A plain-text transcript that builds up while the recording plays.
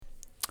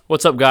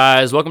What's up,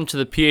 guys? Welcome to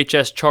the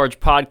PHS Charge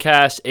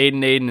Podcast.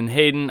 Aiden, and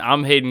Hayden.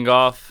 I'm Hayden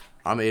Goff.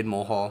 I'm Aiden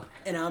Mulhall.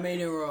 And I'm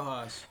Aiden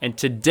Rojas. And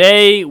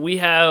today we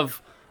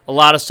have a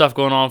lot of stuff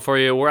going on for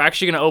you. We're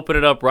actually going to open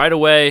it up right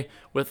away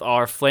with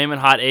our Flamin'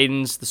 Hot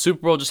Aidens. The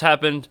Super Bowl just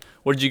happened.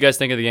 What did you guys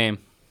think of the game?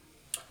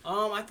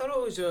 I thought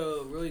it was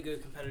a really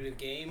good competitive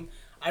game.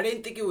 I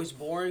didn't think it was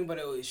boring, but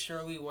it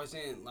surely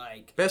wasn't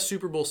like... Best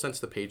Super Bowl since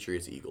the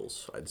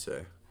Patriots-Eagles, I'd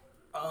say.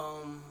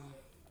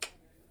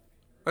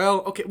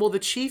 The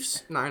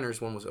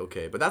Chiefs-Niners one was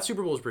okay, but that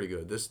Super Bowl was pretty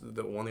good.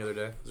 The one the other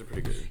day was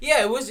pretty good.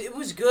 Yeah, it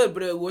was good,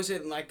 but it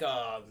wasn't like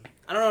I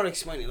don't know how to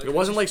explain it. Like, It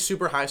wasn't like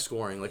super high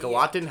scoring. Like a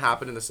lot didn't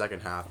happen in the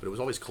second half, but it was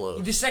always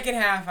close. the second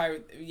half.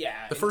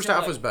 The first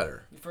half was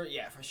better. For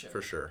sure.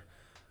 For sure.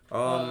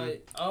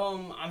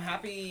 I'm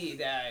happy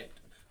that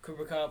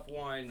Cooper Kupp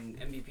won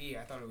MVP.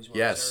 I thought it was well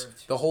Yes,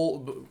 deserved.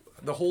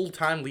 the whole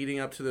time leading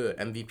up to the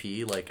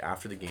MVP, like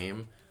after the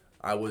game,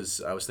 I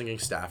was thinking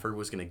Stafford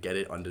was gonna get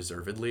it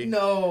undeservedly.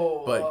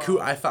 No, But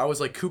I was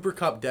like, Cooper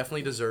Kupp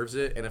definitely deserves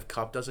it, and if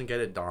Kupp doesn't get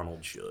it,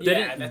 Donald should.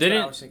 Yeah, that's what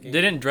I was thinking.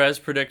 Didn't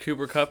Drez predict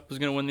Cooper Kupp was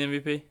going to win the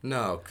MVP?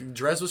 No,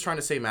 Drez was trying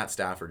to say Matt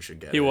Stafford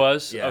should get it. He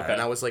was? Yeah, Okay.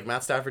 and I was like,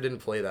 Matt Stafford didn't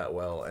play that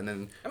well, and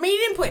then... I mean, he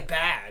didn't play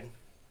bad.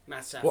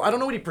 Matt Stafford. Well, I don't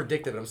know what he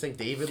predicted, but I'm saying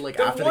David,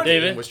 The after one- the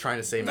game, David? was trying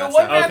to say The Matt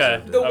one, Stafford. Okay.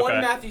 Matthew, the one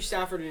Okay. Matthew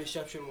Stafford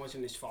interception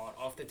wasn't his fault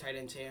off the tight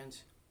end's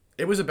hands.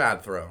 It was a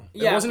bad throw.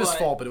 Yeah, it wasn't his but-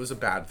 fault, but it was a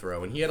bad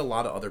throw, and he had a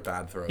lot of other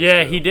bad throws.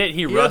 Yeah, too. he did.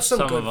 He had rushed some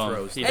some good of them.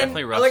 throws. He And,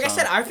 definitely rushed Like I some.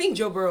 said, I think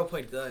Joe Burrow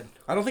played good.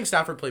 I don't think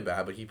Stafford played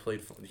bad, but he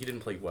didn't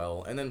play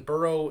well. And then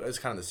Burrow is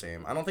kind of the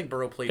same. I don't think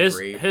Burrow played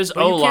great. His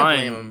but you can't O-line,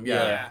 blame him.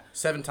 yeah. Yeah.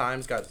 7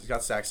 times, got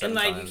sacked 7 And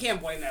like times. you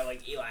can't blame that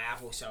like Eli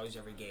Apple sells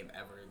every game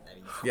ever. That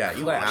he Yeah,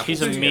 Eli Apple's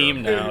He's a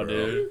meme terrible, now, bro.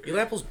 dude.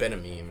 Eli Apple's been a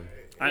meme.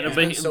 I know, He's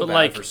but, been so bad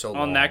like for so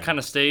on that long. kind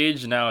of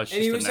stage, now it's And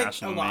just he a was like a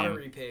national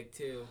lottery meme. pick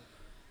too.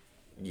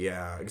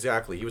 Yeah,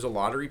 exactly. He was a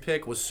lottery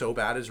pick, was so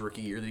bad his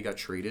rookie year that he got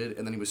traded,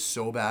 and then he was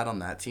so bad on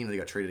that team that he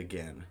got traded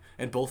again.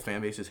 And both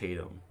fan bases hate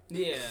him.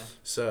 Yeah.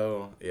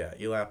 So, yeah,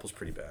 Eli Apple's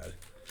pretty bad.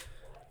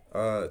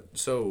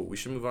 So, we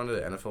should move on to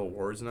the NFL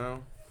awards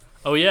now.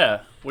 Oh,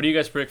 yeah. What do you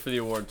guys predict for the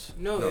awards?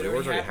 No, No, it the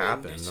awards already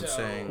happened. happened. I'm so-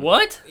 saying-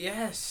 What?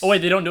 Yes. Oh,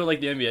 wait, they don't do it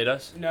like the NBA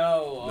does?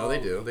 No. No, they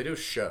do. They do a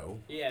show.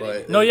 Yeah,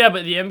 But, No, yeah,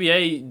 but the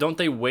NBA, don't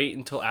they wait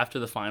until after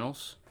the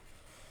finals?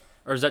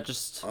 Or is that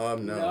just... No.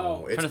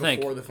 No. It's Trying to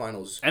think. before the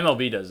finals.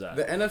 MLB does that.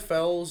 The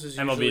NFL's is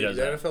MLB usually... does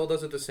the that. NFL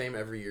does it the same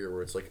every year,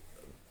 where it's like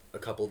a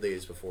couple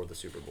days before the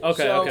Super Bowl.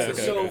 Okay, So, okay.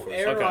 so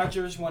Aaron Okay.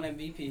 Rodgers won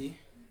MVP.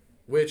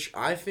 Which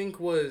I think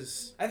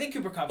was... I think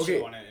Cooper Kupp Okay,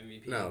 should won an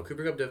MVP. No,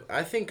 Cooper Kupp...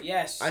 I think...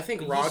 Yes. I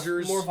think he's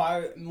Rodgers... more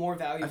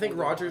valuable. I think than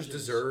Rodgers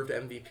deserved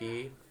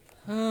MVP.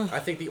 I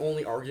think the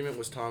only argument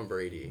was Tom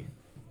Brady.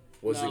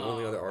 Was the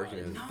only other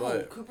argument. No,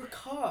 But Cooper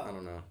Kupp. I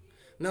don't know.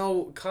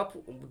 No, Kupp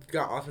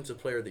got Offensive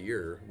Player of the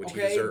Year, which he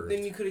Okay, deserved.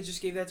 then you could have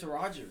just gave that to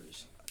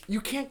Rodgers. You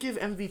can't give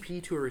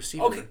MVP to a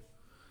receiver. Okay.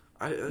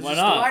 Why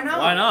not? Why not?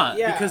 Why not?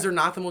 Yeah. Because they're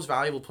not the most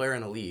valuable player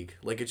in the league.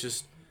 Like, it's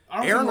just... I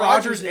don't Aaron think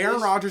Rodgers. is.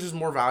 Aaron Rodgers is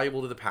more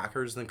valuable to the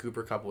Packers than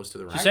Cooper Kupp was to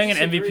the Rams. You're saying an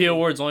disagree. MVP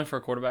award's only for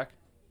a quarterback?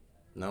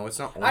 No, it's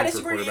not I only for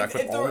disagree. quarterback,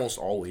 If but the- almost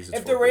always it's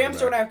If for the Rams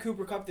don't quarterback. have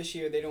Cooper Kupp this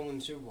year, they don't win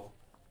the Super Bowl.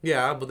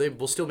 Yeah, but they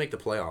will still make the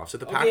playoffs. If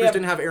the Okay, Packers yeah,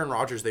 didn't have Aaron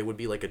Rodgers, they would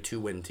be like a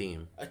 2-win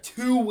team. A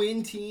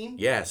 2-win team?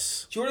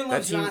 Yes. Jordan That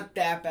Love's team- not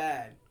that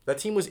bad. That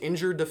team was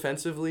injured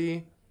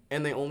defensively,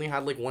 and they only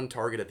had like one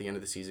target at the end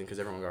of the season because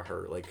everyone got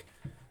hurt. Like,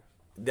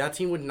 that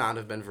team would not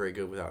have been very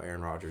good without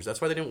Aaron Rodgers. That's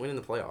why they didn't win in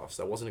the playoffs.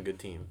 That wasn't a good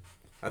team.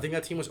 I think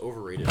that team was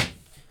overrated.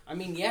 I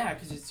mean, yeah,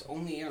 because it's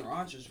only Aaron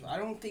Rodgers. I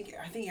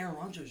think Aaron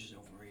Rodgers is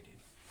overrated.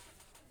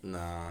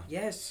 Nah.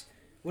 Yes.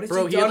 What has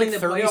Bro, he done had like in the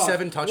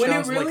 37 playoffs? touchdowns When it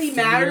and really like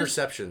 3 matters,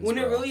 interceptions. when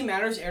it bro. really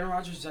matters, Aaron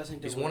Rodgers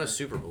doesn't He's deliver. won a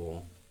Super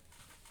Bowl.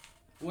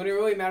 When it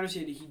really matters,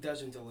 he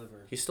doesn't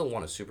deliver. He still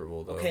won a Super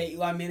Bowl though. Okay,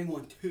 Eli Manning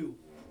won 2.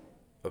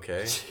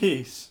 Okay.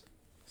 Jeez.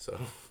 So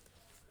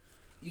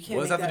You can't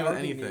what does that make have to do with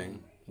argument.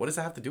 anything? What does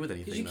that have to do with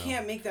anything? Because you though?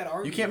 can't make that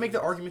argument. You can't make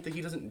the argument that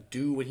he doesn't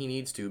do what he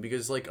needs to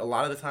because like a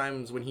lot of the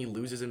times when he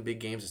loses in big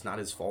games, it's not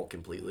his fault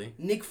completely.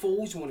 Nick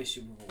Foles won a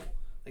Super Bowl.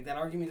 Like, that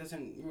argument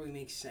doesn't really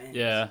make sense.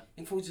 Yeah.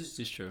 Nick Foles is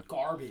It's true.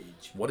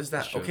 garbage. What is that?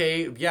 That's true.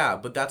 Okay, yeah,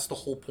 but that's the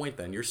whole point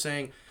then. You're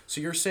saying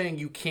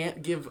you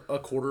can't give a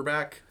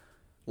quarterback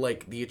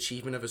like the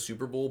achievement of a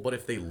Super Bowl, but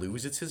if they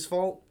lose it's his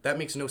fault? That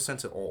makes no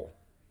sense at all.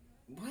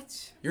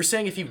 What? You're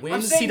saying if he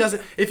wins, saying- he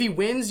doesn't. If he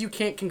wins, you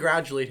can't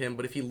congratulate him,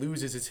 but if he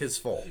loses, it's his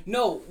fault.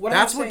 No, what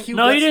That's I'm what saying... Q-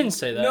 No, he That's- didn't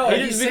say that. No, He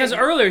he's didn't, because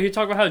saying- earlier he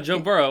talked about how Joe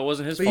Burrow it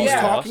wasn't his But fault. he's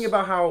Yeah. talking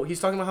about how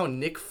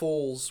Nick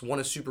Foles won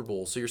a Super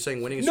Bowl. So you're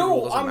saying winning a Super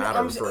Bowl No, doesn't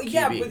matter for a QB.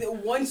 yeah,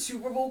 but one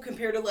Super Bowl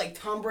compared to like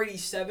Tom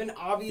Brady's 7,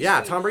 obviously.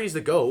 Yeah, Tom Brady's the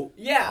GOAT.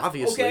 Yeah,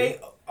 obviously. Okay,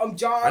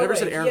 John. I never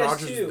said Elway, Aaron he has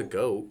Rodgers 2. was the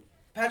GOAT.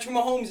 Patrick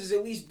Mahomes has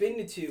at least been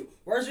to 2.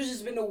 Rodgers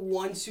has been to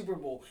 1 Super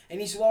Bowl, and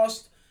he's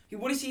lost.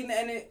 What is he in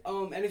the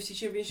NFC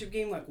Championship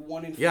game? Like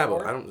 1 and 4. Yeah,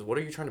 but I don't. What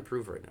are you trying to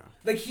prove right now?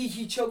 Like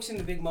he chokes in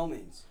the big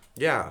moments.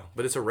 Yeah,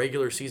 but it's a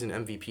regular season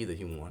MVP that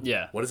he won.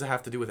 Yeah. What does it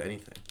have to do with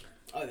anything?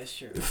 Oh, that's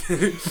true.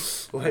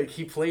 Like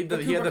he played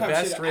But he had the Cooper Kupp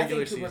best shoulda-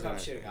 regular I think Cooper season. Kupp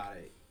should have got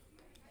it.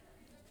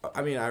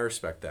 I mean, I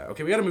respect that.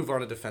 Okay, we got to move on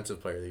to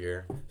Defensive Player of the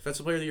Year.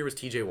 Defensive Player of the Year was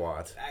T.J.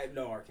 Watt. I have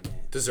no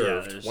argument.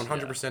 Deserved. there's-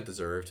 100%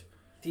 deserved.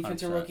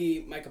 Defensive 100%.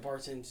 rookie Micah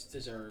Parsons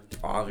deserved.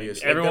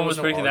 Obviously. Everyone There was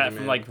no predicting that argument.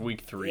 from like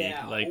week 3.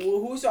 Yeah. Like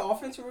Who was the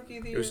offensive rookie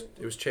of the year?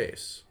 It was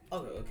Chase.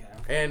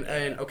 Okay.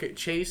 And okay,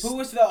 Chase. Who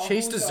was the- Chase who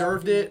was the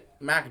deserved RB? it.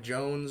 Mac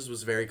Jones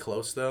was very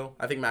close though.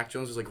 I think Mac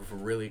Jones was like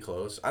really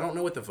close. I don't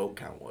know what the vote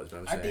count was, but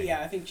I'm saying.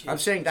 I think Chase. I'm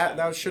saying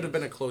that should have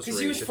been a close race.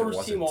 Because he was if it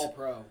first team wasn't. All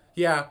Pro.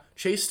 Yeah,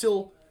 Chase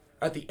still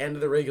at the end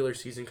of the regular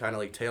season kind of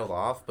like tailed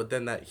off, but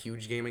then that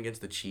huge game against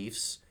the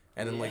Chiefs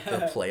and then like the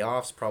Yeah.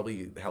 playoffs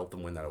probably helped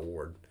them win that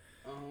award.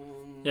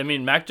 I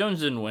mean, Mac Jones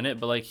didn't win it,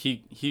 but like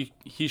he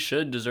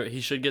should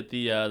get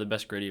the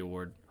best gritty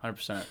award.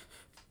 100%.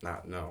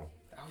 No.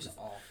 That was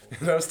awful.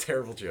 That was a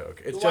terrible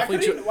joke. It's Why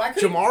definitely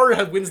couldn't-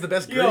 Jamar wins the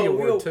best gritty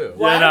award too.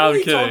 Why Yeah, no, haven't I'm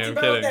we kidding, talked I'm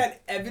about kidding.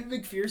 that Evan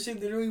McPherson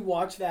literally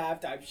watched the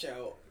halftime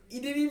show? He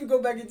didn't even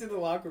go back into the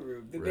locker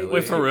room. Really?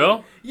 Wait, for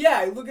real?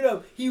 Yeah, look it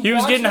up. He was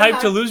watched getting the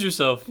hyped to lose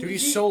yourself. Dude,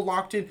 he's so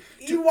locked in.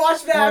 He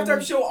watched the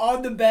halftime show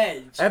on the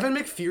bench. Evan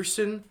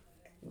McPherson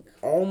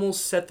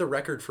almost set the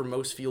record for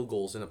most field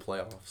goals in the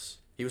playoffs.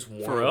 He was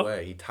one For real?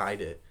 away. He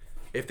tied it.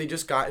 If they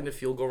just got into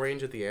field goal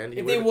range at the end,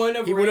 If they wouldn't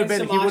have ran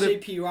Samaje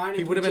Perine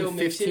and put Joe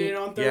Mixon in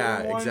on 3rd Yeah,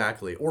 and 1.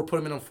 exactly. Or put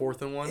him in on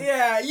 4th and 1.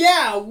 Yeah.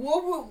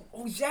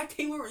 Zach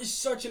Taylor is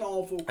such an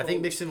awful coach. I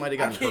think Mixon might have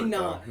gotten hurt.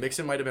 cannot. Though.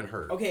 Mixon might have been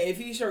hurt. Okay, if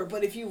he's hurt,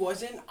 but if he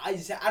wasn't, I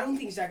don't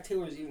think Zach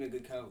Taylor is even a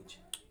good coach.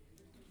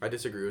 I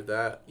disagree with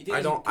that. You think I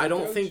he's a don't. good I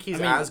don't coach? think he's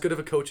I mean- as good of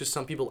a coach as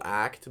some people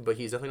act, but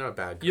he's definitely not a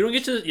bad coach. You don't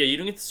get to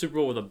the Super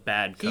Bowl with a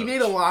bad coach. He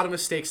made a lot of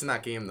mistakes in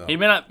that game, though. He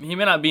may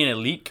not be an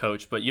elite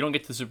coach, but you don't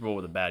get to the Super Bowl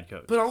with a bad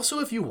coach. But also,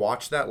 if you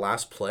watch that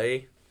last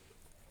play,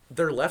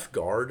 their left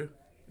guard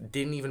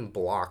didn't even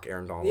block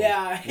Aaron Donald.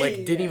 Yeah,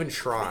 didn't even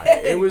try.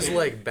 It was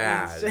like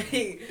bad.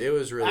 Insane. It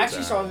was really I actually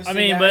bad. saw this. I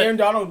thing mean, that but- Aaron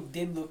Donald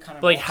did look kind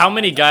of. But like how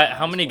many guys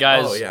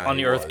Oh, yeah, on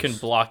he the earth was. can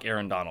block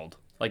Aaron Donald?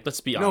 Like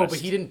let's be honest. No, but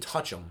he didn't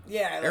touch him.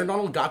 Yeah, like- Aaron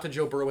Donald got to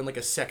Joe Burrow in like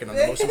a second on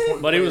the most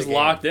important. But he play of was the game.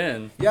 locked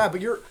in. Yeah,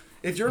 but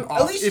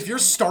if you're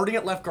starting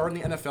at left guard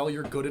in the NFL,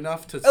 you're good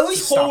enough to At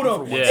least to stop hold for him.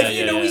 one Yeah, If second.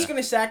 you know yeah. he's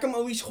gonna sack him,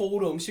 at least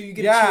hold him so you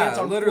get Yeah, a chance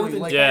on literally, 4th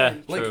and like-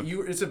 10. Yeah. Like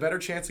True. it's a better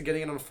chance of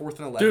getting it on 4th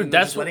and 11. Dude, than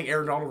that's just what- letting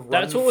Aaron Donald run.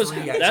 that's what was-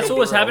 free at that's Joe what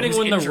was Burrow, happening who's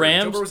when the injured.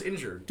 Rams- Joe Burrow's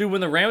injured. Dude, when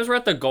the Rams were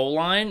at the goal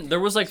line, there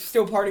was like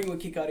Still partying with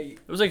Kikati. it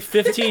was like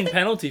 15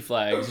 penalty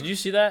flags. Did you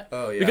see that?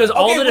 Oh, yeah. Because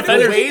all Okay, the but The Wait,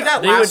 defenders way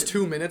that they last would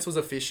 2 minutes was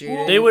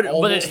officiated. They would- but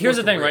almost here's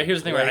the looked thing, right? rigged. Here's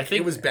the thing, right? I Like,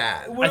 think- it was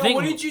bad. What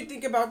think- did you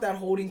think about that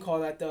holding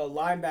call that the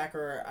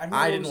linebacker?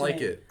 I didn't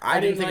like it. I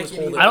didn't think it was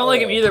holding. I don't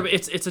like him all. either, but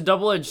it's a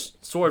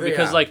double-edged sword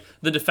because Yeah. like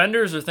the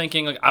defenders are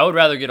thinking like I would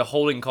rather get a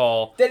holding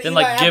call Then than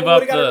Eli like give Apple up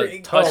would've got a the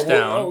ring.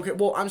 touchdown. Okay.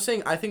 Well, I'm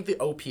saying I think the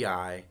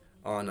OPI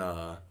on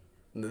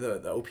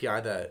the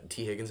OPI that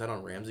T Higgins had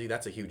on Ramsey,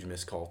 that's a huge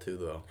missed call too,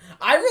 though.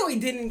 I really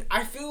didn't.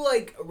 I feel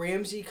like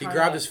Ramsey He kind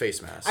grabbed his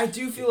face mask. I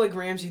do feel like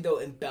Ramsey though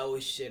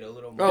embellished it a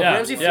little more. Oh, Yeah,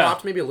 Ramsey yeah.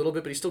 flopped maybe a little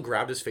bit, but he still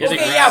grabbed his face. Yeah, they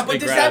Okay, mask. yeah, but they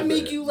does that grabbed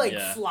make it. you like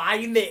Yeah. fly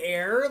in the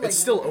air? Like It's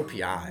still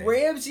OPI.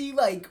 Ramsey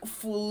like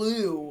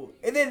flew,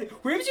 and then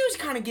Ramsey was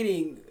kind of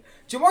getting.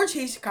 Jamar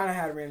Chase kind of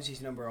had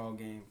Ramsey's number all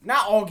game.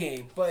 Not all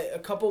game, but a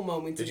couple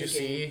moments. Did in you the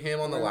see game. him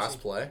on the Ramsey.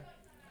 last play?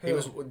 He Who?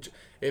 was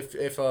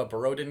if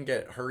Burrow didn't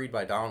get hurried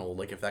by Donald,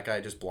 like if that guy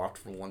just blocked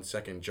for 1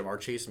 second, Jamar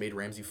Chase made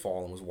Ramsey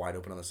fall and was wide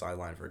open on the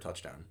sideline for a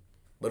touchdown.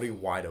 Literally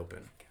wide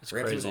open.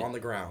 Ramsey was crazy. on the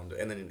ground,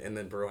 and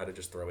then Burrow had to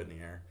just throw it in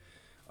the air.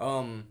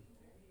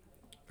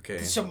 Okay,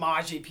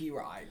 Samaje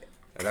Perine.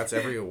 and that's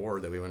every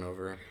award that we went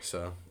over.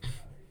 So,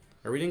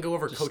 or we didn't go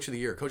over Coach of the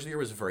Year. Coach of the Year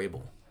was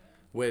Vrabel,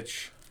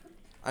 which,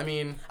 I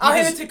mean, I'll he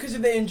hand was- it because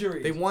of the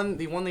injury. they won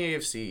the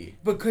AFC.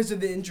 Because of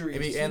the injuries. I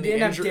mean, He and didn't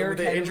the have injury, Derrick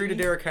the injury to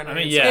Henry. Derrick Henry. I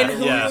mean, and yeah, And stuff.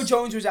 Julio yeah.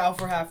 Jones was out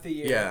for half the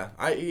year.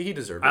 Yeah, he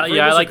deserved it. I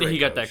Vrabel's a like that great he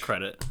got that coach.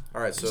 credit.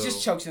 All right, so He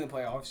just chokes in the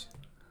playoffs.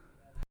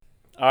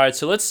 All right,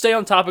 so let's stay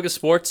on topic of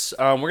sports.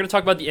 We're going to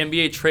talk about the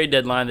NBA trade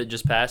deadline that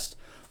just passed.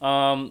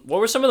 What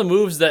were some of the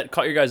moves that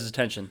caught your guys'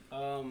 attention?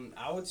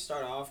 I would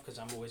start off because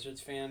I'm a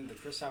Wizards fan. The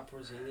Kristaps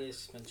Porzingis,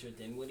 Spencer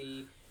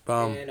Dinwiddie.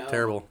 Bum. And,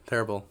 Terrible. Yeah,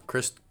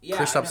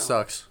 I Kristaps know.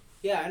 sucks.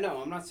 Yeah, I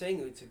know. I'm not saying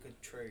it's a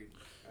good trade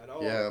at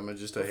all. Yeah, I'm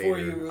just a Before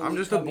you hater. really I'm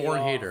just a cut me born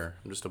off. hater.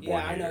 I'm just a born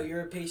Yeah, I hater. know.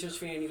 You're a Pacers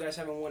fan. You guys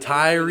haven't won.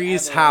 Tyrese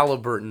anything ever.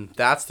 Halliburton.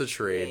 That's the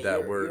trade Yeah,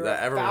 that you're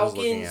that everyone was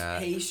looking Falcons, at.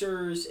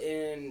 Pacers,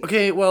 and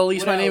Okay, well at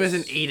least What my name else?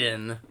 isn't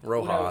Aiden else?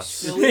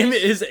 Rojas. His Philly? name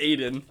is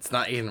Aiden. It's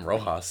not Aiden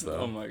Rojas though.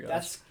 Oh my gosh.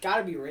 that's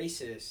gotta be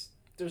racist.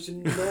 There's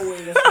no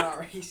way that's not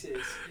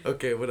racist.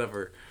 Okay,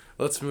 whatever.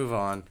 Let's move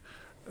on.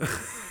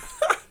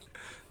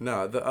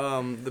 No,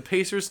 the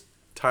Pacers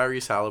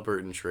Tyrese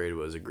Halliburton trade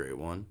was a great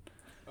one.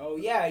 Oh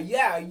yeah.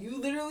 You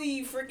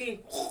literally freaking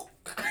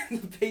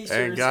the Pacers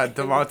And got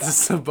the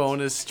Domantas Falcons.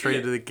 Sabonis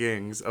traded to the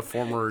Kings, a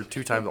former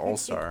 2-time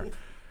All-Star.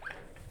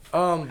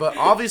 But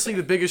obviously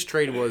the biggest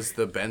trade was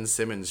the Ben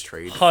Simmons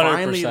trade. 100%.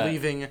 Finally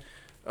leaving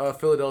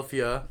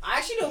Philadelphia. I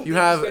actually don't. You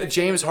think he's gonna have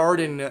James take it.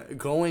 Harden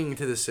going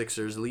to the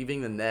Sixers,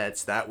 leaving the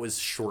Nets. That was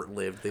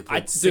short-lived. They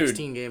played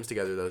 16 games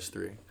together, those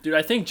three. Dude,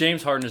 I think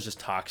James Harden is just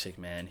toxic,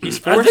 man. He's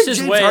I think forced his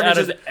James way Harden out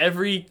of just-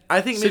 every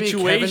I think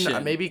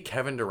situation. maybe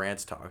Kevin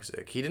Durant's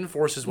toxic. He didn't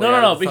force his way No,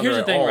 out no, of the but here's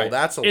the Thunder thing, at all. right?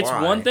 That's a It's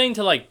lie. one thing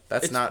to like.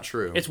 That's it's- not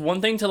true. It's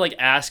one thing to like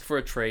ask for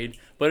a trade,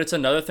 but it's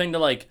another thing to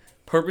like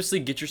purposely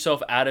get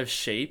yourself out of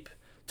shape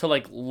to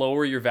like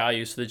lower your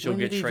value so that you'll When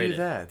get did he traded. do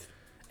that?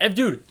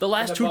 Dude, the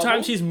last the 2 bubble?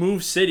 times he's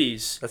moved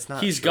cities, That's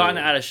not he's true. gotten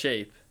out of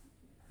shape.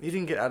 He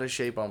didn't get out of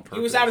shape on purpose.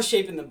 He was out of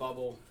shape in the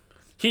bubble.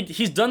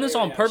 He's done this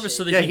Very on out of purpose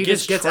so that Yeah, he he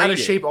gets just gets traded. out of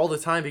shape all the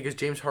time because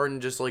James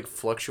Harden just like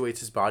fluctuates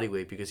his body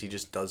weight because he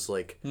just does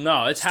like.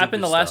 No, it's Stupid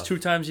happened the last stuff. 2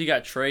 times he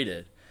got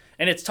traded,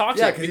 and it's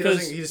toxic Yeah,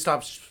 because he just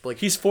stops like.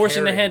 he's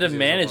forcing the caring hand of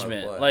because he doesn't wanna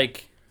management. play.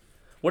 Like,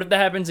 what if that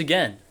happens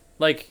again?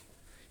 Like,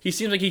 he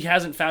seems like he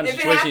hasn't found a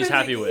situation he's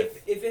happy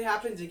with. If it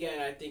happens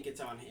again, I think it's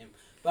on him.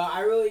 But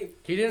I really.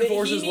 He didn't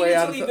force his way needed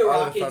out to of leave the the out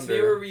of Rockets. Thunder.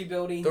 They were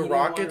rebuilding. The He didn't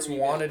want Rockets to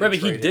rebuild. wanted to Right, but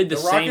he trade did him. the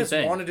The same Rockets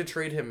thing. wanted to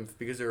trade him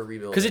because they were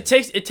rebuilding.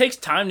 Because it takes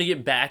time to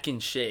get back in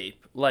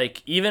shape.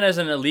 Like, even as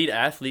an elite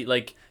athlete,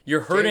 like,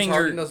 you're hurting James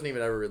Harden your... doesn't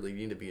even ever really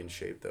need to be in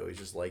shape though. He's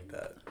just like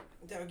that.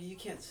 Doug, you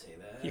can't say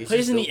that. He He's plays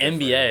just in the built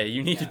different. NBA.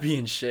 You need to Yeah. be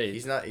in shape.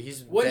 He's not.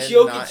 He's Once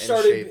been not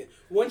in shape.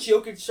 Once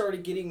Jokic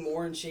started getting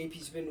more in shape,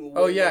 he's been.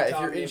 Oh way yeah, more if you're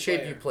in dominant shape,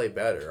 player. you play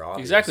better.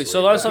 Obviously. Exactly.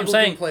 So But that's what I'm people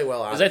can saying. Play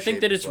well out Is of I think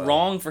shape that as it's well.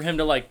 wrong for him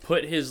to, like,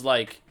 put his,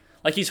 like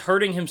he's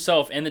hurting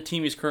himself and the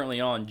team he's currently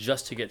on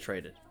just to get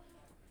traded.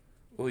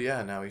 Well,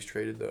 yeah. Now he's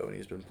traded though, and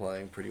he's been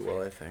playing pretty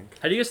well. I think.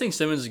 How do you guys think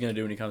Simmons is going to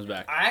do when he comes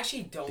back? I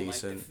actually don't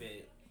Decent. like the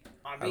fit.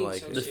 I'm I being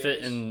like so it. The serious.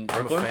 fit in I'm a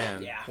Brooklyn?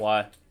 fan. Yeah.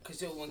 Why?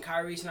 Because when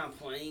Kyrie's not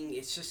playing,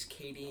 it's just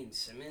KD and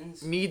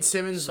Simmons. Need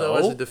Simmons So? though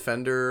as a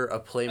defender, a A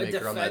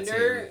playmaker on that team.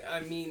 defender.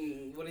 I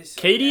mean, what is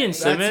KD and That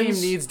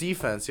Simmons- team needs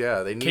defense.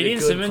 Yeah, they need KD a and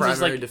good Simmons primary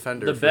is like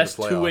defender the for best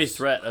the two-way playoffs.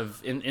 threat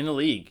in the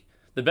league.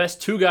 The best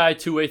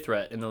two-way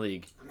threat in the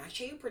league. I'm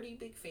actually a pretty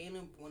big fan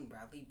of when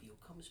Bradley Beal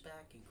comes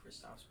back and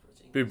Kristaps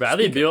Porzingis. Dude,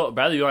 Bradley Beal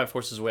might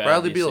force his way out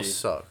Bradley of Beal DC.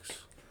 sucks.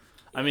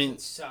 I mean,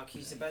 doesn't suck.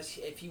 He's the best.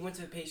 If he went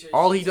to the Pacers,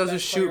 All he he's the does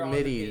is best shoot player on the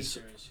middies.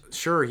 Pacers.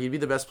 Sure, he'd be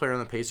the best player on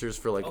the Pacers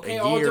for like Okay,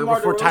 a all year DeMar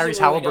before DeRozan Tyrese really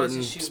Halliburton does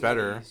is shoot is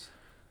better middies.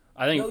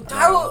 I think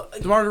No,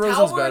 DeMar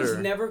DeRozan's better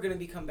never gonna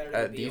become better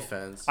at than Beal.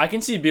 defense. I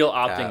can see Beal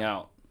opting Cap.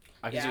 out.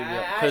 I can see Yeah,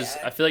 Beal because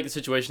I- I feel like the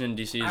situation in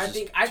DC is I just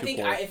think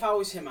too poor. if I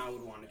was him, I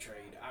would want to trade.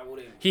 I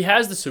wouldn't. He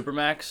has the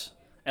supermax,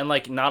 and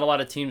like not a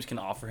lot of teams can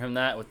offer him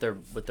that with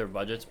their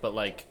budgets. But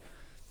like,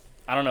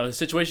 I don't know. The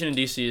situation in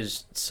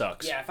DC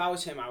sucks. Yeah, if I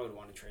was him, I would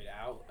want to trade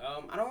out.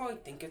 I don't really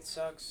think it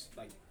sucks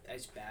like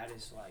as bad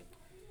as like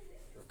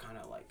you're kind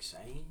of like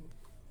saying,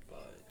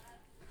 but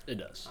It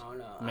does. I don't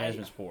know. The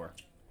management's poor.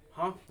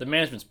 Huh? The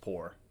management's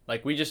poor.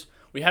 Like we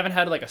haven't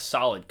had like a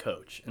solid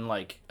coach in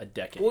like a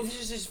decade. Well, this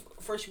is his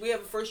first. We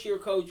have a first year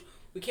coach.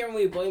 We can't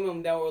really blame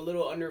him that we're a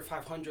little under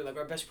 500. Like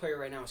our best player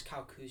right now is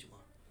Kyle Kuzma.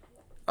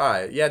 All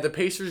right, yeah, the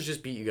Pacers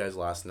just beat you guys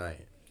last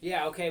night.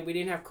 Yeah, okay. We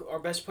didn't have our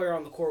best player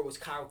on the court was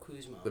Kyle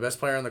Kuzma. The best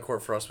player on the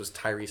court for us was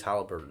Tyrese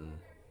Halliburton.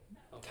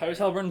 Tyrese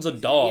Halliburton's a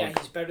dog. Yeah,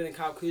 he's better than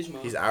Kyle Kuzma.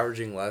 He's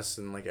averaging less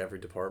in like every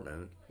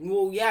department.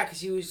 Well, yeah, because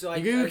he was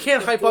like. You the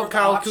can't hype up fourth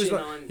Kyle option Kuzma.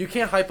 on- You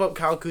can't hype up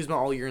Kyle Kuzma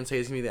all year and say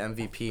he's gonna be the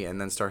MVP and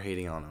then start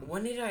hating on him.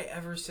 When did I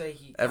ever say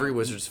he? Every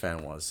Wizards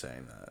fan was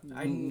saying that.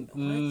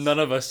 None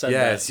of us said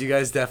Yes, that. you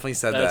guys definitely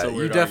said That's a that. You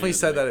weird definitely argument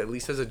said to make. that at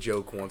least as a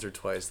joke once or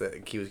twice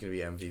that he was gonna be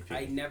MVP.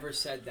 I never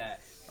said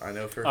that. I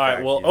know for a All right.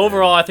 fact Well, you did.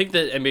 overall, I think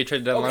the NBA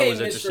trade deadline Okay, was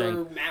Mr.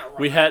 interesting. Matt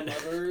We had-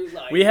 Lover,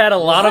 like, We had a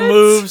lot of What?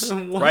 moves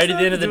What's right at the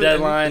that end of the to do with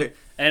deadline, anything?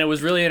 and it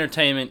was really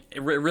entertainment.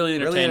 Really Really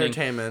entertaining.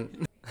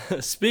 entertainment.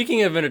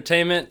 Speaking of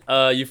entertainment,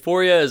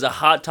 Euphoria is a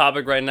hot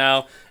topic right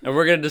now, and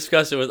we're going to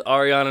discuss it with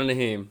Ariana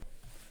Naheem.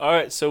 All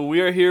right, so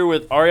we are here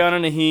with Ariana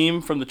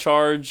Naheem from The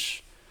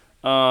Charge,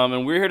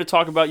 and we're here to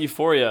talk about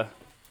Euphoria.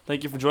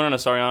 Thank you for joining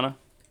us, Ariana.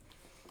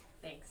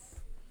 Thanks.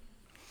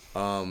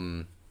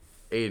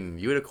 Aiden,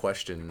 you had a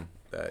question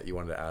that you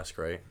wanted to ask,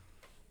 right?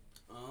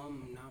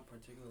 Not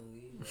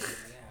particularly. But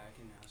yeah, I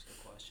can ask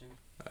a question.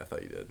 I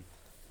thought you did.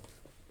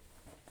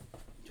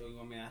 Joe, you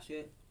want me to ask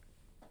it?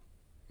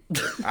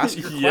 Ask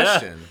your Yeah.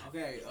 question.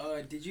 Okay.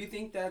 Did you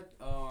think that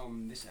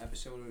this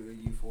episode of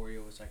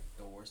Euphoria was like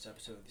the worst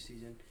episode of the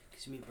season?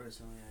 Because me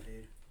personally, I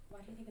did. Why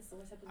do you think it's the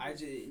worst episode? I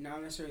did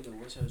not necessarily the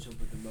worst episode,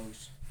 but the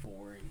most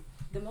boring.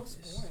 The most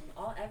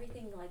boring.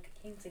 Everything like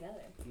came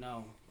together.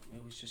 No,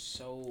 it was just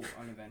so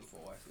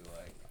uneventful. I feel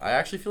like. I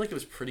actually feel like it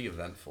was pretty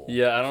eventful.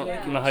 Yeah, I don't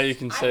Yeah. know how you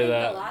can I say think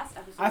that. The last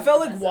episode I was felt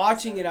the like best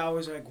watching episode. it. I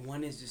was like,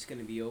 when is this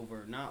gonna be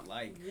over? Not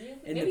like Really? in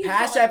Maybe the you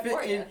past felt like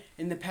Euphoria.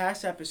 in the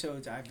past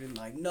episodes. I've been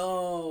like,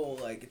 no,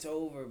 like it's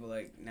over. But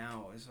like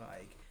now it's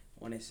like,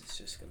 when is this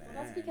just gonna Well,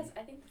 that's end? because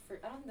I think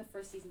I don't think the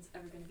first season's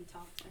ever going to be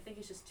topped. I think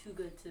it's just too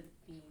good to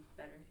be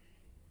better.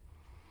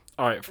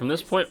 All right, from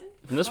this First point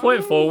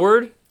season?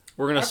 forward,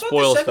 we're I going to thought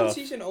spoil the second stuff.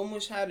 season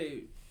almost had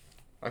it.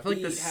 I feel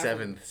like the We have-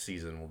 7th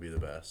season will be the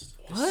best.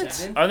 What?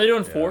 Seven? Are they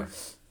doing Yeah. 4? I think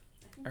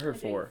I heard they're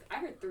doing- 4. I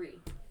heard 3.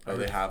 Oh,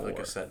 they have like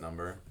 4. a set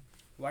number.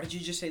 Why did you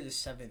just say the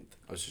 7th?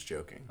 I was just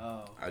joking.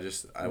 Oh. I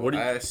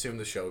assumed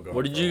the show going.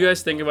 What did for a you long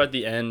guys think time. about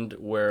the end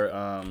where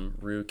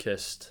Rue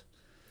kissed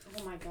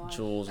Oh my god.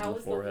 Jules in That the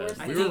was forehead? worst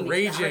We I were think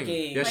raging.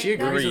 freaking- Yeah, she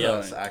Like, agrees with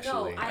that's- us,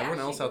 actually. No, I Everyone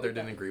else actually out there agree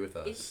didn't with agree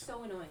with It's us.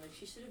 so annoying. Like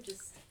she should have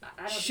just. I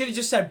don't. She should have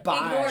just said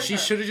bye. Ignored She her.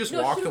 should have just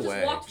No, walked should've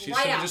away. walked She right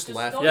should have out. just Just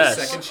left don't the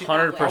Yes, second she.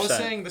 100%. I was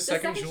saying the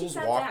second second she Jules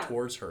sat walked down.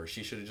 towards her,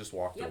 she should have just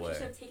walked Yep, she away.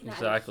 should have taken that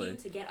Exactly. as a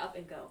cue to get up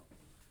and go.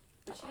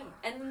 But she didn't.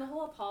 And then the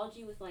whole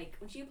apology with like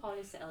when she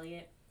apologized to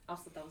Elliot, I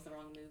also thought that was the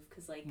wrong move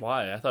because like,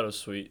 Why? I thought it was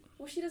sweet.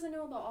 well, she doesn't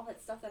know about all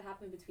that stuff that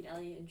happened between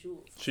Elliot and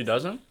Jules. She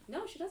doesn't?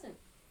 No, she doesn't.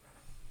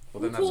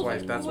 Well, then Who that's told why.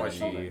 her? That's Who why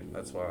told her? she.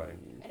 That's why.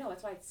 I know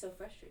that's why it's so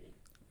frustrating.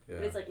 Yeah.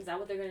 But it's like, is that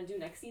what they're gonna do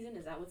next season?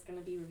 Is that what's gonna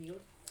be revealed?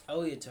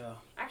 Elliot's a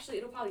Actually,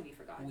 it'll probably be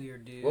forgotten.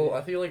 weird dude. Well,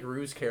 I feel like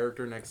Rue's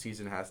character next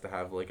season has to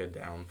have like a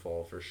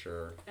downfall for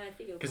sure. And I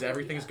think it'll Because probably be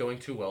everything's that. going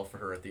too well for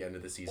her at the end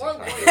of the season. Or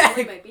kind of.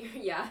 Lori might be.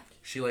 Yeah.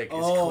 She like is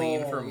oh,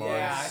 clean for months.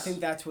 yeah, I think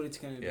that's what it's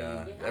gonna be.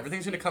 Yeah, Yeah.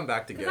 everything's gonna come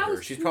back that together.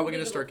 was She's too probably big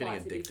gonna of a start getting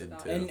plot to be addicted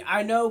forgotten. too. And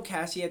I know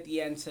Cassie at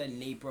the end said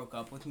Nate broke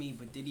up with me,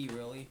 but did he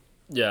really?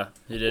 Yeah,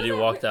 he did. Was He that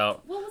walked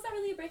out. Well, was that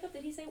really a breakup?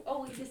 Did he say?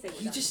 Oh, he did say.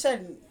 He just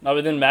said, No,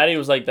 but then Maddie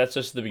was like, that's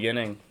just the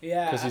beginning.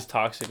 yeah. Because he's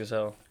toxic as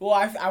hell. Well,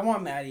 I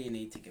want Maddie and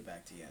Nate to get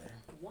back together.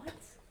 What?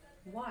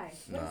 Why?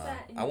 What Nah, is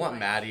that? in I your want mind?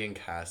 Maddie and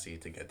Cassie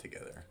to get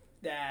together.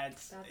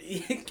 That's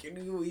That's-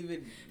 can you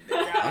even?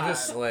 I'm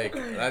just like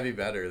that'd be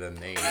better than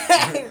Nate.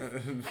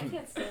 I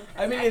can't stand.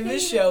 I mean, in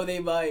this show, they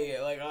might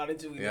like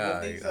honestly. Yeah,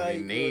 but it's I like,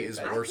 mean Nate is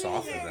I worse can't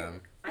off of even-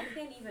 them. I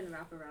can't even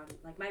wrap around.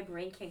 Like my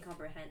brain can't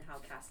comprehend how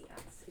Cassie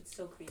acts. It's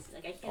so crazy.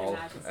 Like I can't All-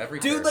 imagine. every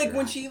someone- Dude, like character.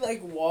 when she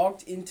like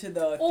walked into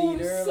the Oh,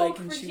 theater, so like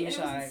and she cringy, was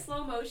and it was in like,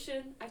 slow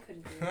motion. I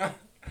couldn't do it. nah.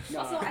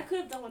 Also, I could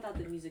have done without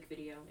the music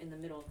video in the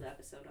middle of the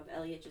episode of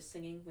Elliot just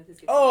singing with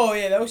his guitar. Oh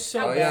yeah, that was so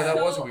Oh bad. yeah, that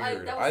So, was like,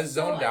 weird. that I was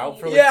so zoned out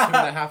for like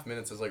uneven. 2.5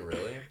 minutes. I was like,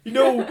 really? You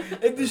know,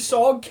 and the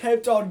song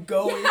kept on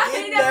going. I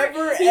It never-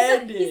 never he said-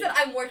 ended. He said,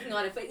 "I'm working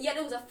on it," but yet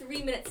it was a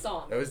 3-minute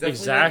song. That was definitely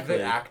Exactly.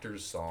 like, the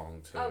actor's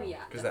song too. Oh, yeah,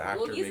 because the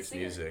definitely. Well, actor he's a makes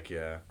singer. music.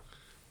 Yeah.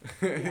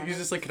 He's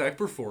just like, can I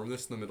perform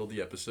this in the middle of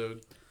the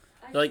episode?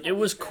 I Like, just it thought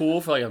was he said cool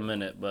that. for like a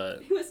minute,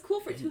 but He was cool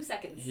for 2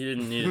 seconds. he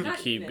didn't need to Not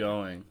keep even.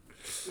 going.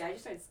 Yeah, I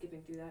just started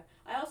skipping through that.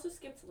 I also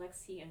skipped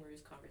Lexi and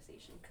Rue's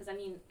conversation because I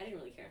mean I didn't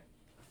really care.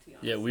 To be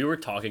honest. Yeah, we were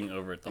talking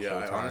over it the Yeah, whole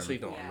I time. honestly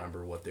don't Yeah.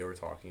 remember what they were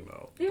talking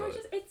about. They were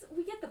but- just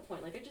we get the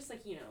point. Like they're just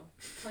like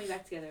coming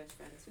back together as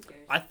friends. Who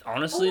cares? I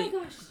honestly, Oh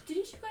my gosh!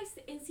 Didn't you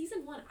guys in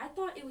season 1? I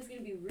thought it was gonna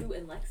be Rue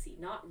and Lexi,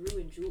 not Rue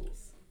and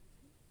Jules.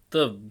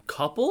 the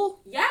couple?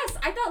 Yes,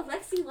 I thought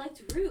Lexi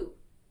liked Rue.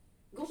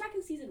 Go back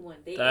in season 1.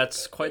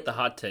 That's quite the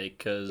hot take It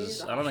because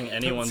is a I don't hot think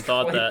take. anyone That's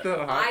thought quite that. the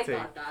hot I take.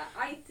 thought that.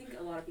 I think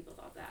a lot of people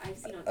thought that. I've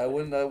seen on I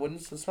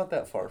wouldn't. It's not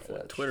that far What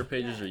fetched. Twitter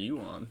pages are you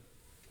on?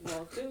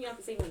 Well, clearly not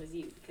the same one as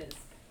you because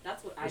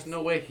that's what There's I've no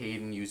seen. way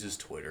Hayden uses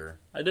Twitter.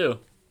 I do,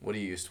 What do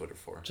you use Twitter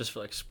for? just for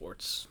like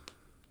sports,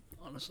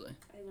 honestly.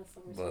 I think that's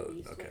the worst But way to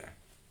use okay. Twitter.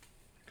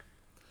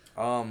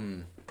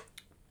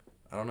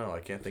 I don't know. I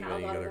can't think of Cal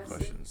any got other arrested?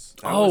 questions.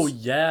 That Oh was-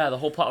 yeah, the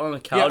whole plotline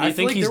with Cal. yeah, do you I feel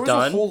think like he's there was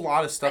done? a whole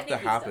lot of I stuff think that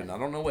he's happened. done. I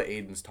don't know what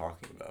Aiden's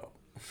talking about.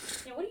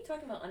 Yeah, what are you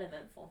talking about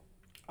uneventful?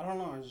 I don't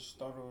know. I just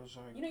thought it was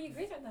like. You know, your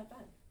grades aren't that bad.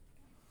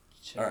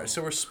 chill. All right,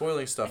 so we're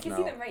spoiling stuff I can now.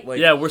 see them right Like,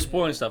 Yeah, we're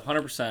spoiling stuff,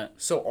 100%.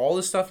 So all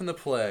the stuff in the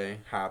play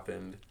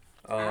happened.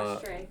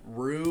 Ashtray.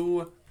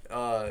 Rue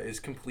is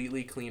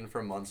completely clean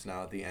for months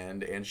now at the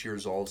end, and she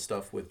resolved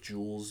stuff with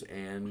Jules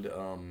and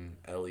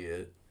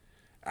Elliot.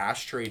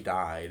 Ashtray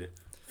died.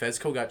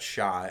 Fezco got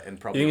shot and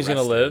probably You think he's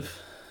gonna arrested.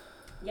 live?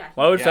 Yeah.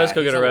 Why would Yeah, Fezco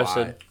he's get alive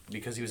arrested?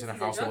 because he was in a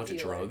He's a house with a drug bunch of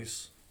dealer.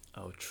 drugs.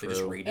 Oh, They just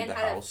true. raided the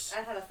had house.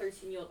 had a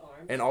 13-year-old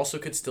arm. And also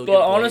could still But get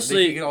blamed.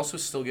 honestly- He could also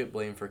still get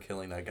blamed for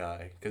killing that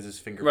guy because his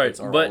Right, fingerprints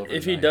are all but over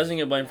if the he knife. doesn't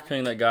get blamed for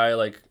killing that guy,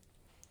 like,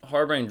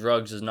 harboring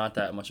drugs is not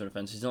that much of an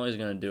offense. He's only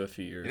going to do a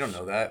few years. You don't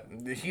know that.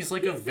 He's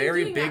like He's a been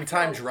very doing that big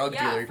time for- drug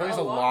yeah, dealer. He for probably has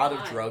a a long lot of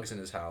time. drugs in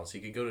his house. He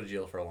could go to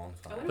jail for a long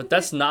I time. wonder But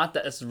that's not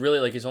that. It's really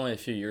like it's only a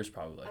few years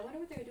probably. I wonder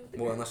what they're gonna do with the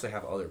Well, grandma. unless they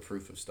have other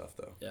proof of stuff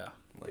though. Yeah,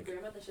 The Like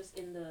grandma that's just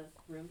in the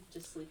room,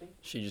 just sleeping.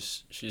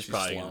 she's She's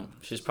probably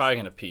slumped. she's probably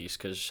gonna peace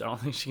because I don't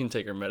think she can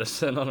take her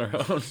medicine on her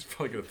own. she's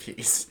probably gonna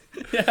peace.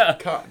 Yeah,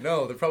 God,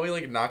 no, they're probably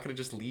like not gonna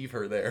just leave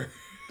her there.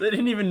 they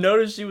didn't even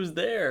notice she was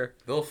there.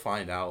 They'll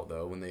find out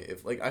though when they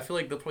if like I feel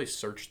like they'll probably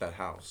search that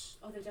house.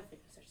 Oh, they're definitely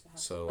gonna search the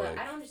house. So, but like-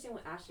 I don't understand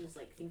what Ashton was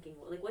like thinking.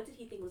 Like, what did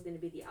he think was gonna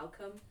be the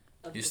outcome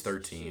of He's just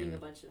 13. shooting a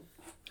bunch of?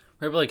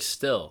 Right, but like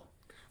still,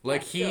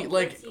 Like That's he still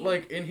like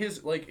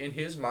 13. in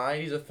his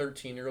mind he's a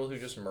 13-year-old who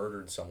just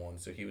murdered someone,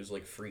 so he was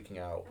like freaking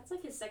out. That's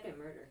like his second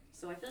murder.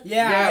 So I feel like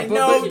Yeah, Yeah, I but-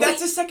 know. but-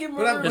 That's the second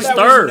but I'm- murder His that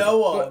third. we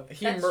know of. But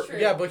he That's true.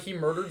 yeah, but he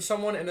murdered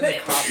someone and then the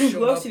cops Who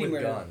showed else up did he with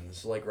murder?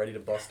 guns, like ready to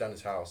bust down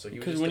his house. So he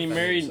was because just when he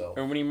defending married himself.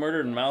 or when he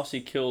murdered Mouse, he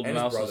killed And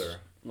his Mouse's brother.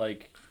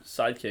 like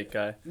sidekick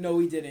guy. No,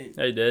 we didn't.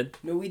 Yeah, he did.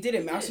 No, we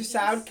didn't. Mouse's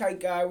Yes. sidekick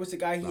guy was the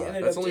guy he Nah,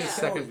 ended that's up only the just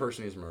second killing.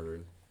 person he's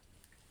murdered.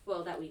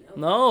 well, that we know.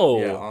 No,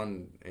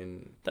 Yeah,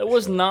 that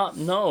was not.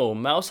 No,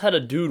 Mouse had a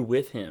dude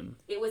with him.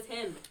 It was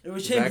him. It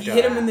was That him. He guy.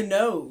 hit him in the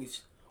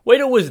nose. Wait,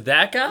 it was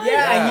that guy?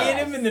 Yeah, he hit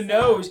him in the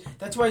nose.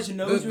 That's why his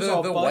nose was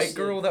all The busted. white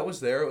girl that was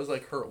there, it was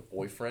like her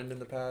boyfriend in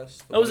the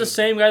past. That was the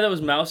same guy that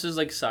was Mouse's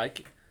like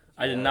sidekick.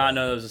 I did not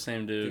know that was the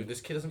same Dude, dude.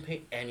 this kid doesn't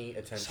pay any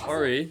attention.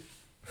 Sorry.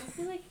 I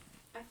feel like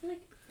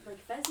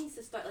Fez needs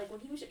to start, like, when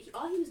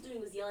all he was doing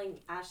was yelling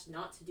Ash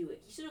not to do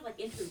it. He should have, like,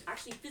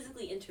 actually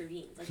physically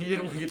intervened. Like, He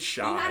didn't want to get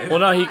shot. Well,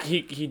 no,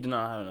 he did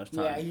not have enough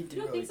time. Yeah, he You did.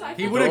 don't think so? I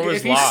He feel would like- have, door if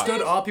was he locked.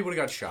 stood up, he would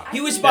have got shot.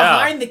 He was Yeah.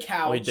 behind the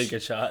couch. Oh, he did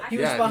get shot. I-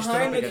 Yeah, was if he stood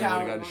behind up the again, he would couch.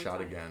 have gotten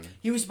shot again.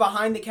 He was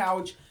behind the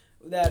couch.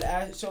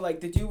 So like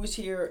the dude was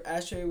here,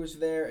 Ashtray was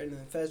there, and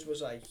then Fez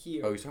was like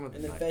here. Oh, you're talking about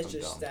And the then knife. Fez I'm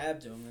just dumb.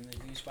 stabbed him, and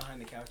then he was behind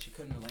the couch. He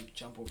couldn't like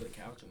jump over the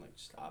couch and like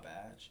stop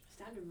Ash.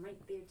 Stabbed him right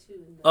there, too.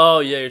 in the-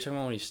 Oh yeah, you're talking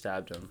about when he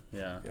stabbed him.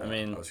 Yeah, Yeah, I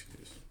mean, was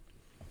confused.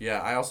 Yeah,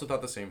 I also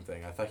thought the same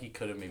thing. I thought he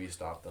could have maybe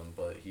stopped them,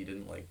 but he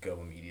didn't like go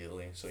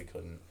immediately, so he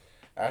couldn't.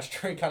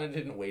 Ashtray kind of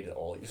didn't wait at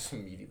all. He just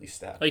immediately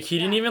stabbed. like he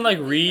didn't Yeah, even like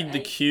he read didn't the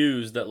say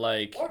cues that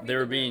like Or read they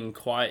were the being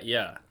quiet.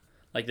 Yeah,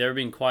 like they were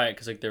being quiet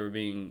because like they were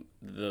being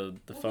the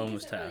Well, phone he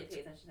was doesn't really tapped. pay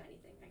attention to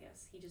anything, I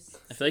guess. He just.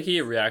 I feel like he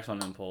reacts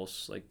on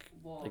impulse. Like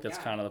Well, that's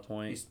yeah. kind of the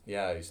point.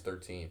 He's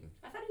 13.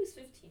 I thought he was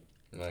 15.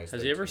 No, he's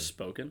Has he ever 13.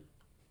 spoken?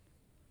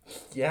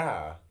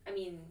 Yeah, I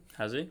mean,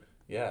 Has he?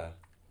 yeah,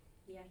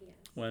 yeah, he has.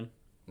 When?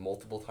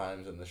 multiple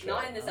times in the show.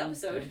 Not in this I don't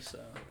episode. think so.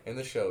 In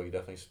the show, he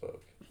definitely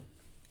spoke.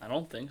 I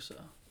don't think so.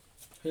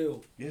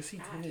 Who? Yes, he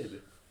Ash.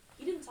 did.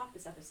 He didn't talk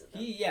this episode,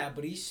 though.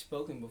 But he's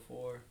spoken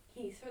before.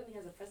 He certainly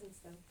has a presence,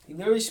 though. He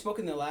literally spoke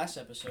in the last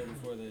episode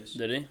before this.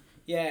 Did he?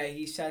 Yeah,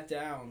 he sat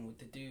down with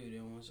the dude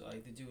and was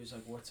like, the dude was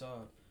like, "What's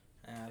up?"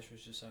 And Ash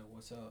was just like,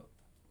 "What's up?"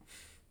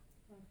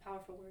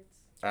 Powerful words.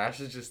 Ash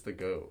is just the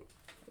goat.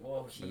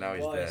 Well, he But now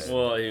he's was. dead.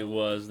 Well, he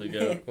was the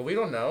goat. Well, we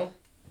don't know.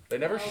 They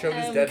never Oh, showed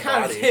his Um, dead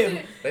kind of body.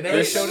 him. They never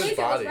This- showed his Laser was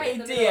body. right in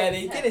the They middle did. of They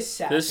his did head.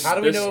 assassin. This How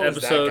do we this know it was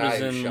that episode guy is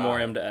who in shot?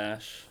 Memoriam to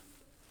Ash.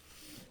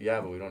 Yeah,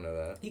 but we don't know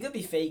that. He could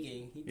be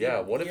faking. He Yeah,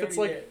 did- what he if it's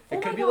already like did. it Oh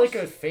could my be gosh. like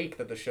a fake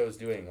that the show's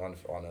doing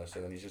on us,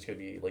 and then he's just gonna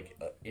be like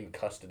in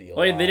custody.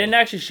 Wait, alive. they didn't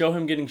actually show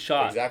him getting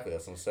shot. Exactly,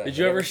 that's what I'm saying. Did They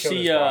you never ever showed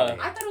his see, body.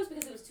 I thought it was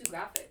because it was too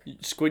graphic.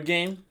 Squid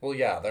Game? Well,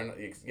 yeah, they're not,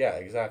 yeah,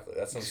 exactly.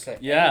 That's what I'm saying.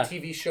 Yeah. Any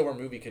TV show or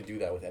movie could do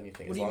that with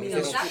anything What as do you long mean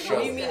as they in don't Squid- show what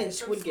do you it. mean in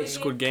Squid Game?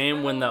 Squid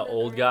Game when the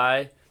old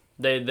guy,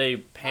 they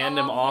panned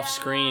him Oh, off yeah.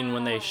 screen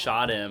when they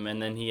shot him, and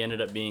then he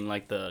ended up being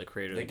like the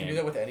creator of They the can game.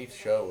 do that with any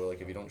show. Where,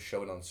 like if you don't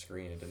show it on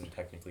screen, it doesn't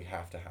technically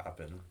have to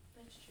happen.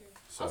 That's true.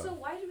 So Also,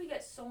 why did we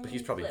get so many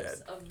he's probably clips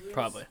dead. of Rue's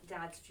Probably.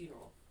 dad's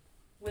funeral?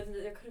 When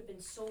there could have been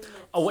so much.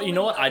 Oh, so you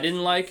know many what? I other didn't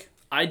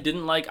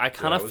scenes. like. I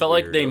kind it of was felt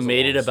like weird. they It was a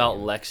made it long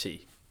about scene.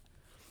 Lexi.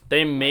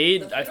 They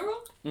made.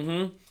 The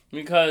funeral?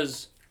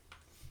 Because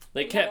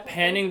they kept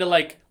panning to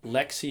like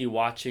Lexi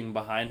watching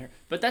behind her,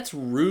 but that's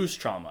Rue's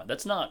trauma.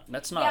 That's not Yeah,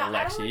 Lexi's. I don't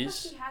like how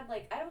she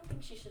had I don't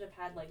think she should have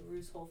had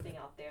Rue's whole thing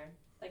out there.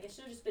 Like it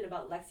should have just been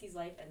about Lexi's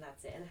life and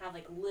that's it, and have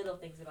little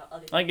things about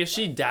other. Like if people's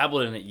she lives.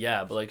 dabbled in it,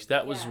 yeah, but like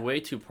that was Yeah. way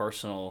too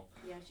personal.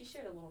 Yeah, she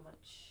shared a little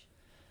much.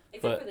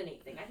 Except But- for the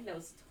Nate thing, I think that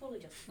was totally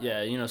justified.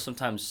 Yeah, you know,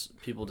 sometimes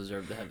people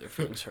deserve to have their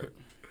feelings hurt.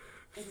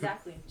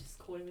 Exactly. Just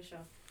quoting the show.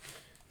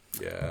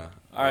 Yeah.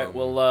 All right,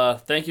 well,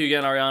 thank you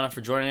again, Ariana, for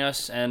joining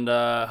us, and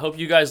hope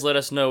you guys let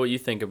us know what you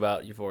think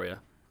about Euphoria.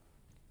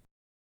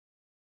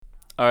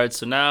 All right,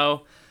 so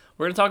now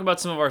we're going to talk about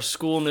some of our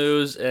school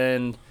news,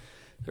 and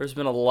there's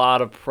been a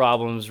lot of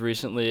problems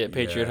recently at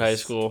Patriot High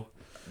Yes. School.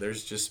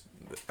 There's just,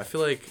 I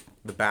feel like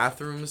the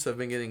bathrooms have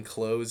been getting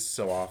closed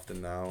so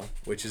often now,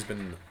 which has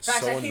been Facts,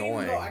 so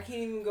annoying. I can't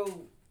even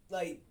go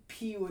like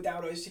pee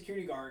without a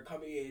security guard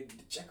coming in to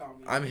check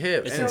on me. I'm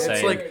hip. It's and it's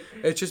insane. like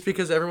it's just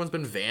because everyone's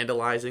been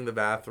vandalizing the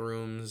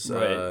bathrooms.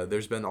 Right.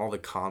 There's been all the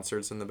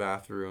concerts in the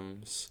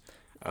bathrooms.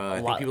 I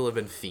think lot- people have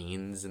been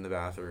fiends in the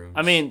bathrooms.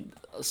 I mean,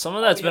 some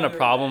of that's been a other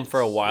problem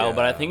for a events. while,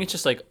 but I Yeah. think it's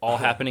just like all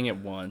happening at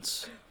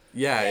once.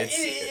 yeah,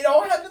 it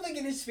all happened like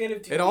in the span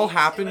of 2 it all weeks.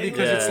 happened Like,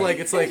 because Yeah.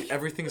 it's like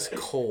everything's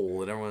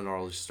cold and everyone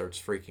all just starts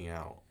freaking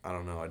out. I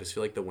don't know. I just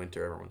feel like the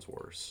winter everyone's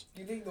worse.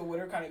 Do you think the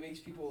winter kind of makes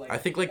people like? I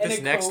think like in this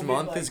a next COVID,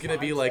 month like, is gonna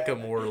be like a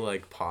mindset? more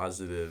like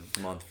positive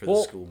month for Well,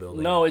 the school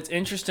building. no, it's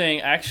interesting.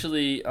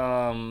 Actually,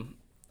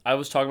 I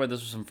was talking about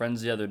this with some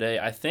friends the other day.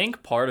 I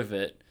think part of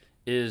it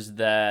is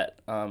that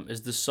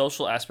is the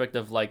social aspect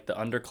of like the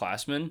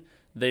underclassmen.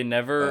 They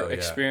never Oh, yeah.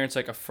 experience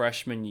like a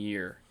freshman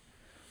year.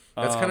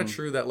 That's kind Um, of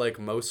true. That like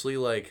mostly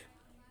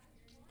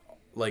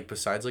like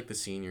besides like the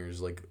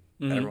seniors, like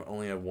Mhm. everyone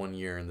only had 1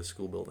 year in the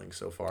school building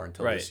so far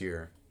until Right. this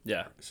year.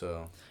 Yeah.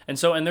 So And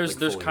so, and Like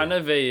there's full kind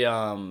of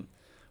a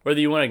whether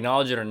you want to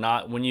acknowledge it or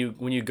not, when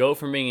you go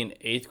from being an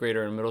 8th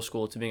grader in middle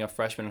school to being a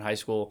freshman in high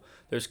school,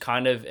 there's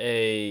kind of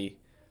a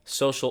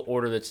social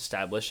order that's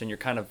established, and you're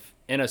kind of,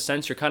 in a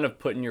sense, you're kind of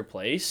put in your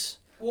place.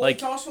 Well, like-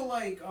 it's also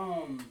like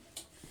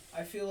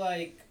I feel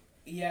like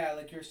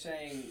like you're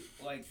saying,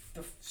 like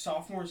the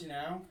sophomores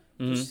now,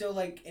 they're Mhm. still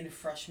like in a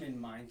freshman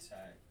mindset.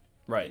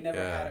 They Right. never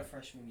Yeah. had a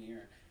freshman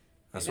year.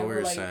 that's They what we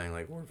never, were like- saying,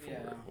 like word for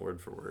Yeah. word,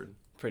 word for word.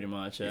 Pretty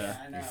much. Yeah.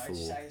 I know. You I just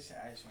fool. wanted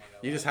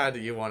to You just had to.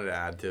 You wanted to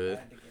add to I it.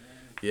 had to get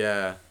in.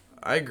 Yeah,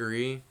 I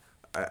agree.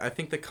 I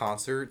think the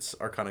concerts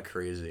are kind of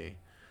crazy.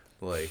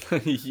 Like,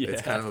 Yeah.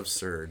 it's kind of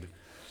absurd.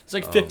 It's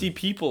like 50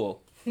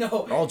 people. No.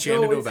 All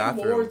jammed into a it's like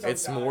bathroom. than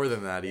It's that. more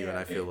than that, even,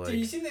 I feel Do you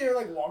like. see they were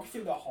like walking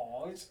through the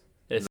halls?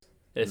 It's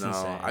No,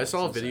 insane. I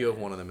saw a It's video of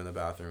insane. one of them in the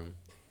bathroom.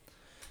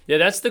 Yeah,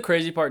 that's the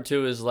crazy part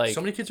too. Is like So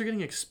many kids are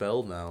getting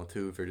expelled now,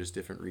 too, for just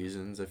different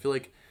reasons. I feel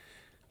like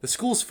the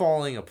school's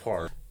falling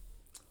apart.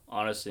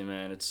 honestly,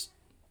 man, it's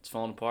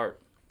falling apart.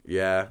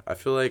 Yeah, I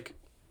feel like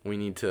we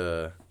need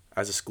to,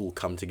 as a school,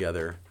 come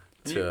together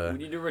We to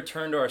need to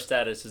return to our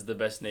status as the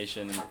best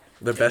nation,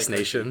 the best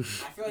nation. I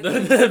feel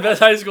like the best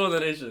high school in the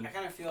nation. I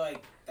kind of feel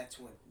like that's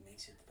what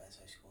makes it the best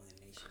high school in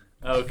the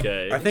nation.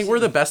 Okay. I think we're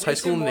the best high Makes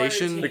it school in the more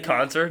nation. the entertaining.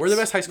 concerts. We're the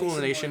best high school in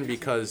the Makes it nation more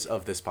because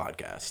of this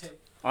podcast.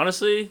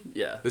 Honestly,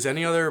 yeah. Does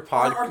any other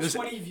Our does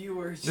 20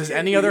 viewers. does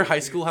any other high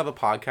school have a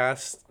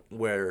podcast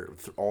where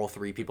all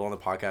three people on the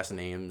podcast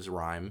names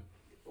rhyme?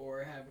 Or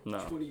have No.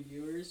 20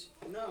 viewers?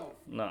 No.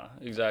 Nah,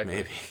 exactly.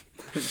 Maybe.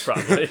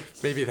 Probably.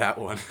 Maybe that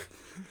one.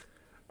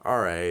 All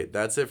right,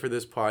 that's it for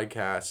this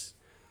podcast.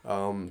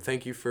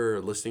 Thank you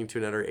for listening to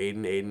another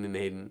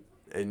Aiden.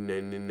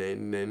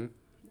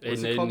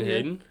 What's it called again?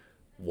 Hayden.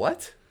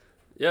 What?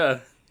 Yeah.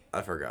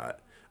 I forgot.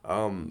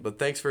 But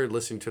thanks for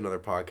listening to another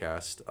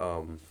podcast.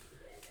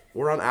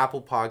 We're on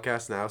Apple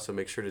Podcasts now, so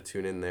make sure to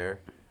tune in there.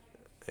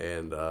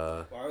 And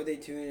Why would they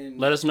tune in?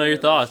 Let us know your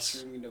to thoughts.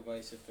 Streaming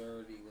device if they're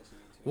already listening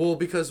to it? well,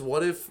 because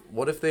what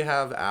if they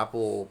have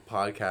Apple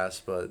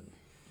Podcasts, but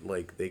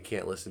like they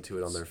can't listen to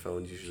it on their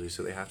phones usually,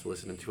 so they have to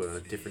listen to it on a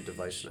different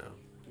device now.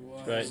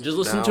 What? Right. Just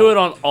listen Now- to it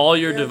on all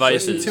your Yeah,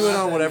 devices. Listen to it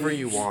on whatever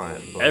you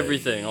want. But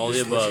Everything, all the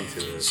just above.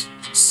 listen to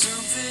it.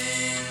 Something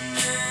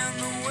in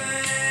the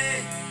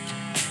way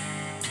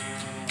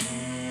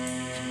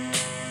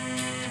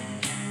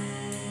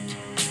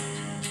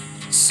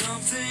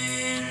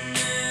something